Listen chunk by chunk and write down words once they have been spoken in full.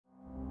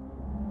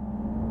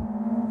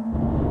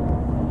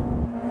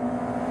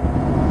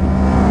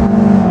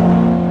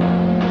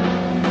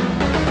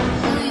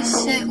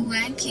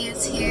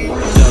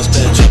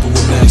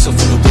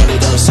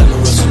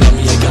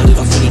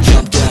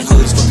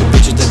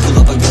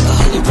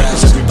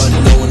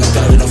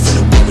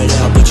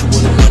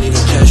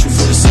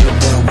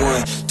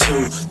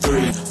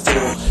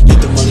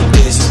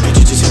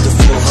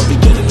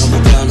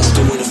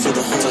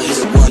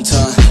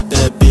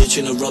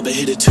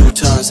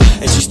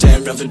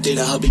running around for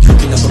dinner, I'll be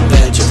cooking up a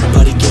badge.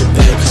 Everybody get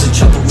back, cause a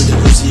chopper with an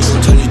Uzi, you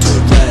gon' turn you to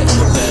a rat.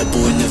 I'm a bad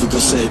boy, never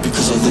gon' say it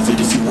because I live it.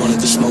 If you wanted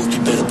the smoke,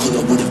 you better pull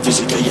up with a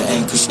visit. Got your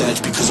ankle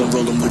snatched because I'm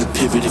rolling with a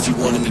pivot. If you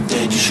wanted me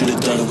dead, you should've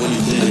done it when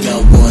you did it. I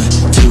got 1,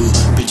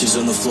 2 bitches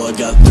on the floor, I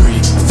got 3,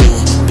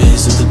 4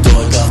 bands at the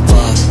door, I got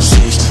 5,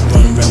 6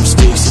 running around with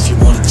sticks. If you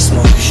wanted the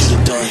smoke, you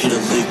should've done hit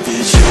a lick,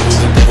 bitch. Chill with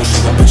the devil, she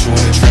gon' put you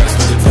in a trance.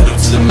 Put the pedal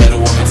to the metal,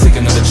 I'ma take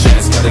another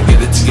chance. Gotta get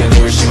it together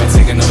or she might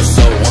take another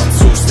soul. 1,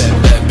 2, step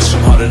back, bitch,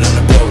 I'm harder than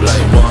a boat.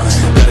 Like 1,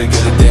 gotta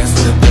get a dance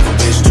for the devil,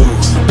 bitch. 2,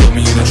 put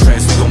me in a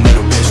trance, we gon'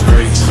 metal, bitch.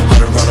 3,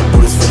 100 round of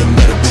bullets for the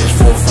metal, bitch.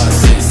 4, 5,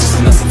 6, this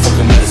is not some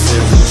fucking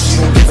medicine. She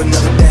gon' give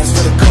another dance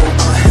for the coat,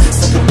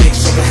 suck a dick,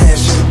 shake a hand,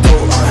 she can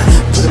throw,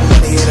 put the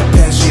money in her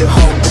pants, she a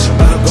hoe, bitch,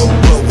 about to go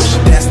broke, when she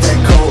dance that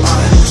cold,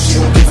 she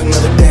gon' give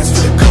another dance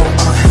for the coat,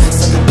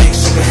 suck a dick,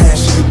 shake a hand,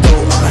 she can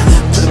throw,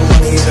 put the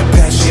money in her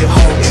pants, she a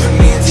hoe, even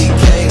me and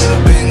DK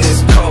up in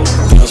this coat.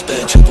 Girls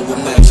bad, chopper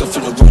with Max, I'm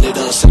finna run it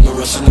up. Summer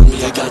rushing on me,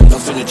 I got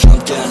enough finna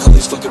jump down. All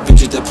these fucking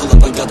bitches that pull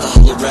up, I got the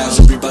hollow rounds.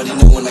 Everybody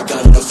knowin' I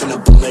got enough finna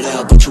bum it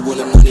out. But you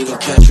wantin' money, no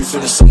cash, we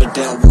finna sum it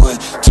down. 1,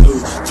 2,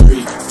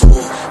 3,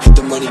 4, hit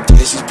the money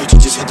dance, these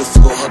bitches just hit the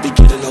floor. I'll be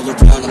getting all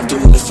around.